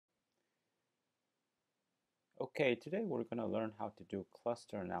Okay, today we're going to learn how to do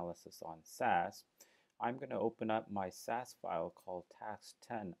cluster analysis on SAS. I'm going to open up my SAS file called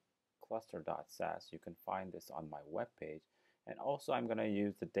task10 cluster.sas. You can find this on my webpage. And also I'm going to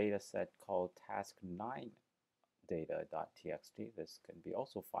use the data set called task9 data.txt. This can be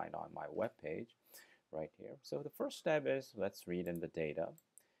also found on my webpage right here. So the first step is let's read in the data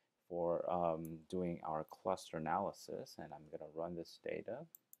for doing our cluster analysis. And I'm going to run this data.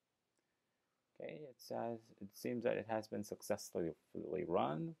 Okay, it seems that it has been successfully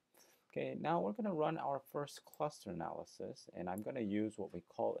run. Okay, now we're going to run our first cluster analysis, and I'm going to use what we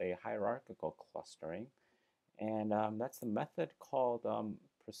call a hierarchical clustering, and that's the method called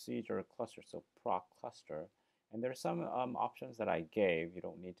procedure cluster, so proc cluster. And there's some options that I gave. You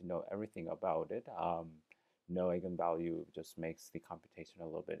don't need to know everything about it. No eigenvalue just makes the computation a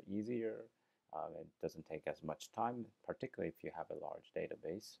little bit easier. It doesn't take as much time, particularly if you have a large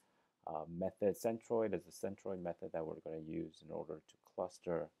database. Method centroid is the centroid method that we're going to use in order to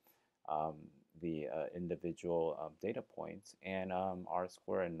cluster um, the individual data points, and R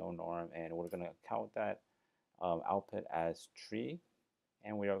square and no norm, and we're going to count that output as tree,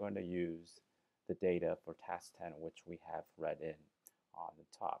 and we are going to use the data for task 10, which we have read in on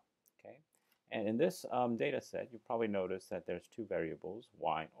the top. Okay, and in this data set, you probably notice that there's two variables,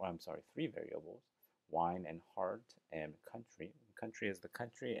 wine, or I'm sorry, three variables, wine and heart and country. Country is the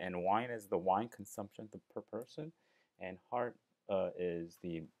country, and wine is the wine consumption per person, and heart is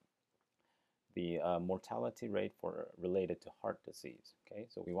the mortality rate for related to heart disease. Okay,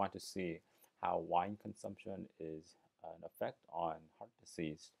 so we want to see how wine consumption is an effect on heart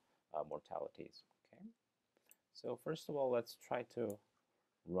disease mortalities. Okay, so first of all, let's try to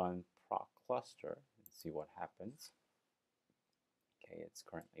run proc cluster and see what happens. Okay, it's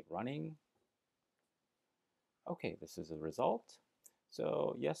currently running. Okay, this is the result.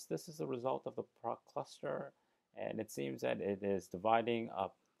 So yes, this is the result of the proc cluster, and it seems that it is dividing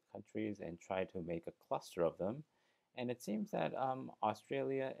up countries and try to make a cluster of them. And it seems that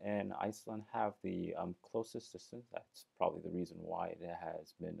Australia and Iceland have the closest distance. That's probably the reason why it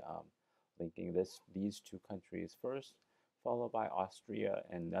has been linking these two countries first, followed by Austria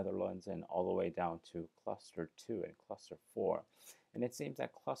and Netherlands, and all the way down to cluster 2 and cluster 4. And it seems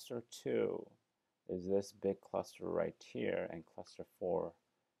that cluster 2 is this big cluster right here, and cluster 4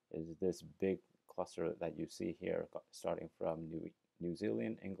 is this big cluster that you see here, starting from New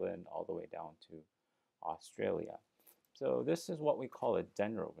Zealand, England, all the way down to Australia. So this is what we call a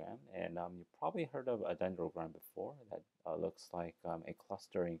dendrogram, and you've probably heard of a dendrogram before that looks like a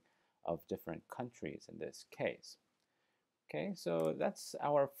clustering of different countries in this case. Okay, so that's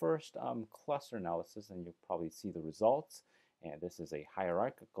our first cluster analysis, and you'll probably see the results. And this is a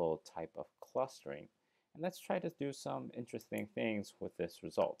hierarchical type of clustering. And let's try to do some interesting things with this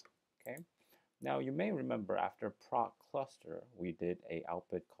result. Okay, now you may remember after proc cluster, we did a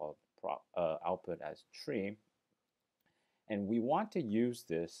output called output as tree. And we want to use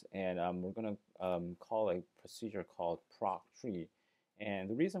this, and we're going to call a procedure called proc tree.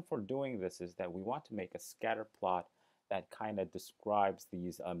 And the reason for doing this is that we want to make a scatter plot that kind of describes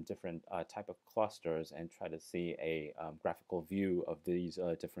these different type of clusters and try to see a graphical view of these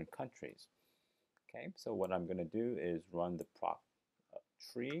different countries. Okay, so what I'm going to do is run the proc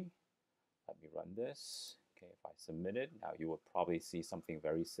tree. Let me run this. Okay, if I submit it, now you will probably see something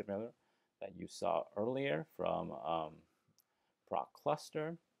very similar that you saw earlier from proc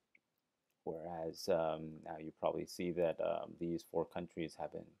cluster, whereas now you probably see that these 4 countries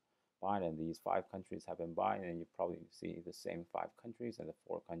have been bind and these 5 countries have been bind, and you probably see the same 5 countries and the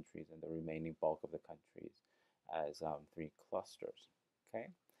 4 countries and the remaining bulk of the countries as 3 clusters. Okay,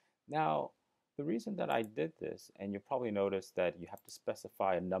 now the reason that I did this, and you probably noticed that you have to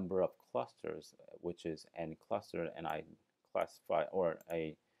specify a number of clusters, which is n cluster, and I classify, or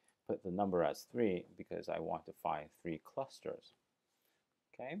I put the number as 3 because I want to find 3 clusters.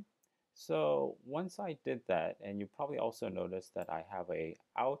 Okay, so once I did that, and you probably also noticed that I have a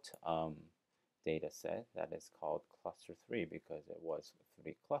out data set that is called cluster 3 because it was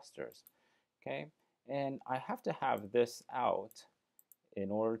 3 clusters. Okay, and I have to have this out in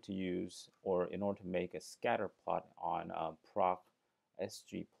order to use, or in order to make a scatter plot on proc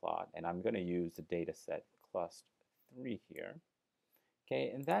sgplot, and I'm going to use the data set cluster 3 here.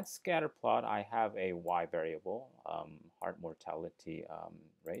 Okay, in that scatter plot, I have a y variable, heart mortality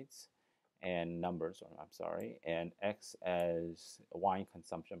rates, and numbers, or I'm sorry, and x as wine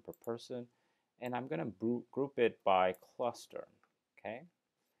consumption per person, and I'm going to group it by cluster. Okay,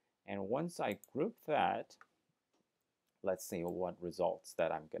 and once I group that, let's see what results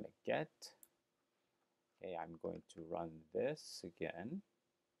that I'm going to get. Okay, I'm going to run this again.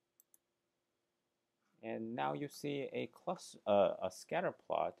 And now you see a scatter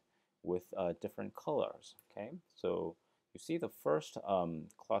plot with different colors. Okay, so you see the first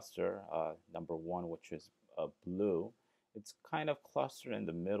cluster, number one, which is blue. It's kind of clustered in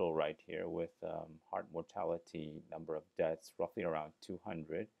the middle right here with heart mortality, number of deaths roughly around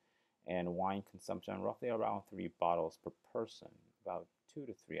 200, and wine consumption roughly around 3 bottles per person, about 2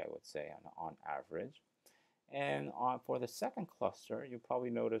 to 3, I would say, on average. And for the second cluster, you probably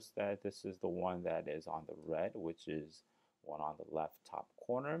notice that this is the one that is on the red, which is one on the left top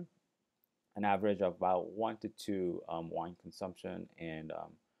corner. An average of about 1 to 2 wine consumption and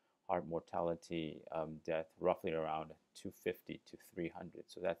heart mortality death, roughly around 250 to 300.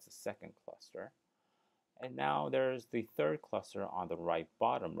 So that's the second cluster. And now there's the third cluster on the right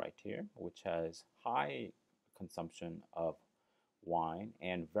bottom right here, which has high consumption of wine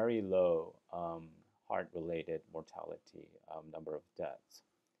and very low heart-related mortality, number of deaths.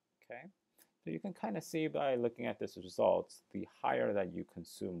 Okay, so you can kind of see by looking at this results, the higher that you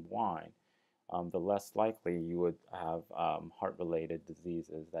consume wine, the less likely you would have heart-related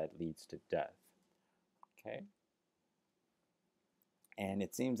diseases that leads to death. Okay, and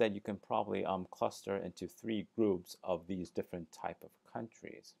it seems that you can probably cluster into 3 groups of these different type of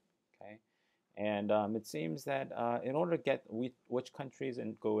countries. Okay, and it seems that in order to get which countries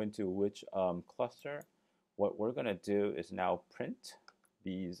and go into which cluster, what we're going to do is now print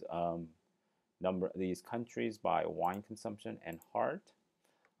these these countries by wine consumption and heart.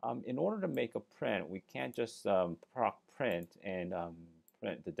 In order to make a print, we can't just proc print and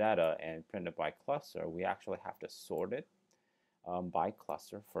print the data and print it by cluster. We actually have to sort it by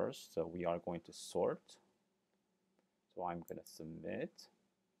cluster first. So we are going to sort. So I'm going to submit.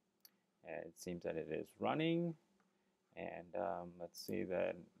 And it seems that it is running. And let's see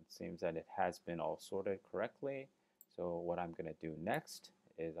that it seems that it has been all sorted correctly. So what I'm going to do next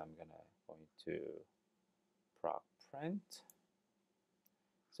is I'm going to proc print.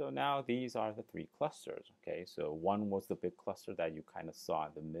 So now these are the 3 clusters. Okay, so one was the big cluster that you kind of saw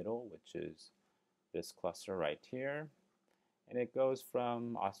in the middle, which is this cluster right here. And it goes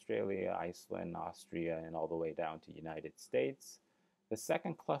from Australia, Iceland, Austria, and all the way down to United States. The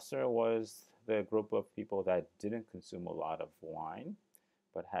second cluster was the group of people that didn't consume a lot of wine,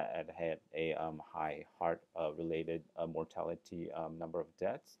 but had a high heart-related mortality number of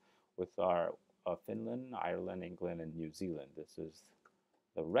deaths, with our Finland, Ireland, England, and New Zealand. This is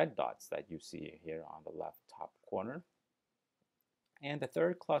the red dots that you see here on the left top corner. And the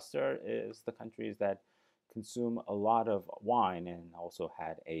third cluster is the countries that consume a lot of wine and also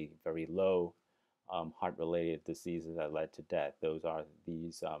had a very low heart-related diseases that led to death. Those are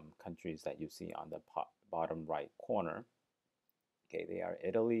these countries that you see on the bottom right corner. Okay, they are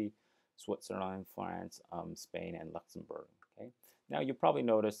Italy, Switzerland, France, Spain, and Luxembourg. Okay, now you probably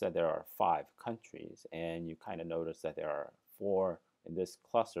noticed that there are 5 countries, and you kind of notice that there are 4 in this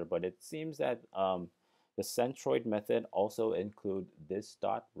cluster, but it seems that the centroid method also include this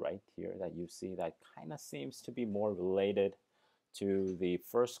dot right here that you see that kind of seems to be more related to the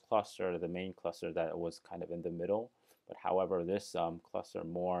first cluster, the main cluster that was kind of in the middle. But however, this cluster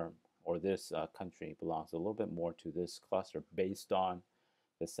more, or this country belongs a little bit more to this cluster based on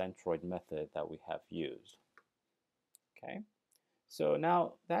the centroid method that we have used. Okay, so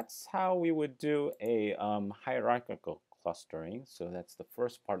now that's how we would do a hierarchical clustering. So that's the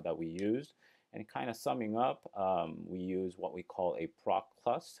first part that we used. And kind of summing up, we use what we call a proc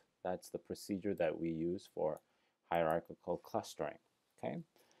clust. That's the procedure that we use for hierarchical clustering. Okay,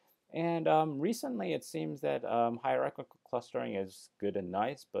 and recently it seems that hierarchical clustering is good and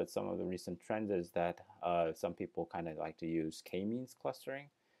nice, but some of the recent trends is that some people kind of like to use k-means clustering.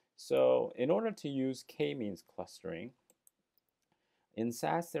 So in order to use k-means clustering, in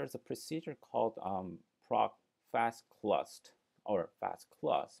SAS there's a procedure called proc fast clust, or fast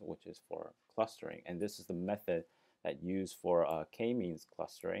clust, which is for clustering, and this is the method that used for k-means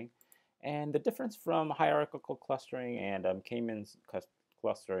clustering. And the difference from hierarchical clustering and k-means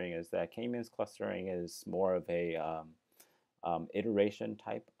clustering is that k-means clustering is more of a iteration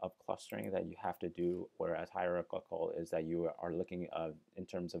type of clustering that you have to do, whereas hierarchical is that you are looking in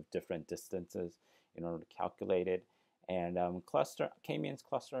terms of different distances in order to calculate it. And k-means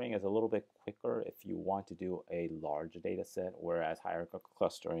clustering is a little bit quicker if you want to do a large data set, whereas hierarchical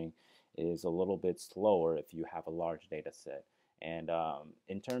clustering is a little bit slower if you have a large data set. And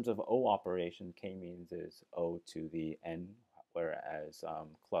in terms of O operation, k-means is O to the n, whereas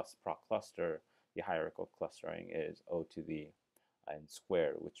proc cluster, the hierarchical clustering is O to the n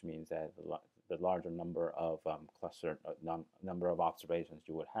squared, which means that the larger number of number of observations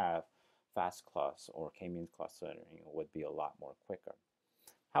you would have, fast cluster or k-means clustering would be a lot more quicker.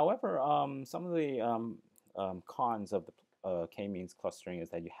 However, some of the cons of the k-means clustering is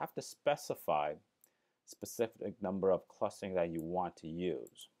that you have to specify specific number of clustering that you want to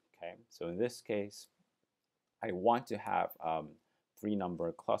use. Okay, so in this case, I want to have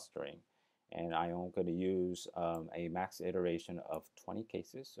three-number clustering, and I am going to use a max iteration of 20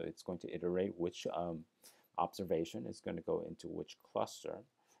 cases. So it's going to iterate which observation is going to go into which cluster.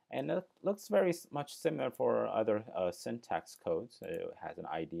 And it looks very much similar for other syntax codes. It has an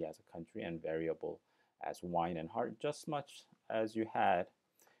ID as a country and variable as wine and heart, just much as you had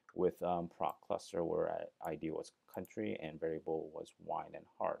with proc cluster, where ID was country and variable was wine and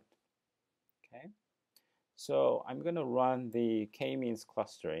heart. Okay, so I'm going to run the k-means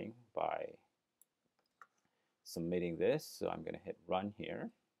clustering by submitting this. So I'm going to hit run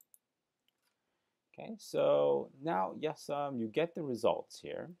here. Okay, so now, yes, you get the results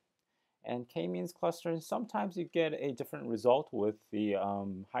here. And k-means clustering, sometimes you get a different result with the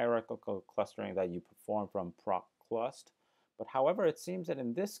hierarchical clustering that you perform from proc clust. But however, it seems that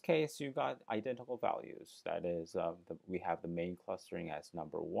in this case, you got identical values. That is, we have the main clustering as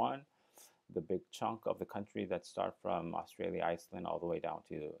number 1, the big chunk of the country that start from Australia, Iceland, all the way down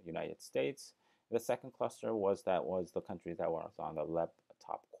to the United States. The second cluster was the country that was on the left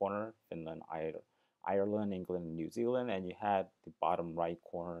top corner, Finland, Ireland, England, and New Zealand, and you had the bottom right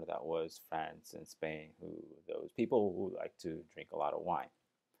corner that was France and Spain, those people who like to drink a lot of wine.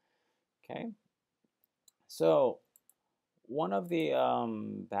 Okay, so one of the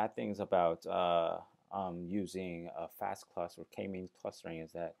bad things about using a fast cluster or k-means clustering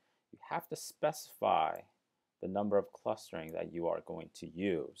is that you have to specify the number of clustering that you are going to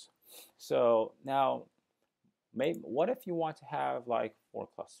use. So now, what if you want to have like 4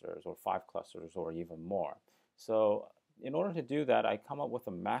 clusters or 5 clusters or even more? So in order to do that, I come up with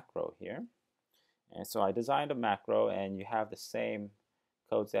a macro here. And so I designed a macro, and you have the same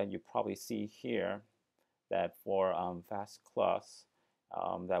codes that you probably see here that for fastclust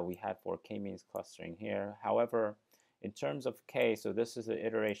that we had for k-means clustering here. However, in terms of k, so this is the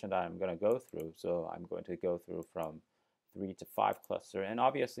iteration that I'm going to go through. So I'm going to go through from 3 to 5 cluster, and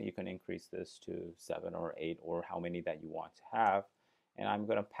obviously you can increase this to 7 or 8 or how many that you want to have. And I'm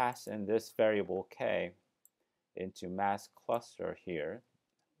going to pass in this variable k into max cluster here,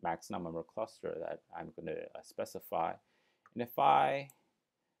 max number cluster that I'm going to specify. And if I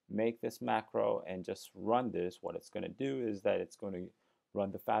make this macro and just run this, what it's going to do is that it's going to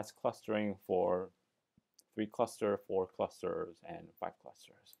run the fast clustering for 3 cluster, 4 clusters, and 5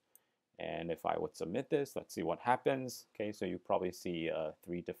 clusters. And if I would submit this, let's see what happens. Okay, so you probably see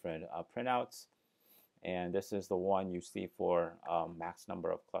 3 different printouts. And this is the one you see for max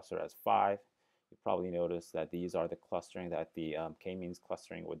number of cluster as 5. You probably notice that these are the clustering that the k-means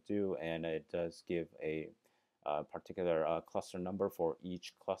clustering would do, and it does give a particular cluster number for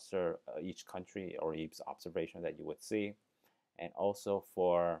each cluster, each country, or each observation that you would see. And also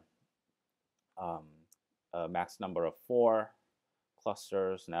for a max number of 4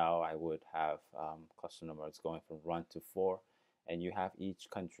 clusters, now I would have cluster numbers going from 1 to 4, and you have each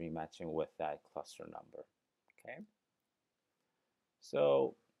country matching with that cluster number. Okay,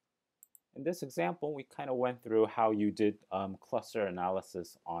 so in this example, we kind of went through how you did cluster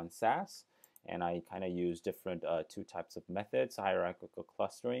analysis on SAS, and I kind of used different 2 types of methods, hierarchical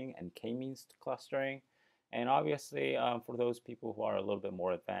clustering and k-means clustering. And obviously, for those people who are a little bit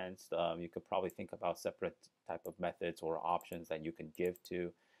more advanced, you could probably think about separate type of methods or options that you can give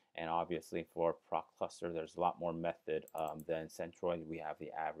to. And obviously, for proc cluster, there's a lot more method than centroid. We have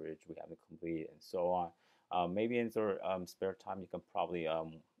the average, we have the complete, and so on. Maybe in your spare time, you can probably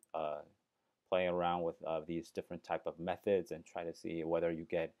play around with these different type of methods and try to see whether you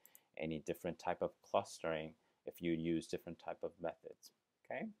get any different type of clustering if you use different type of methods.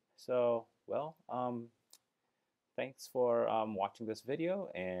 Okay, so well, thanks for watching this video,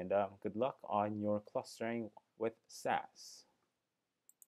 and good luck on your clustering with SAS.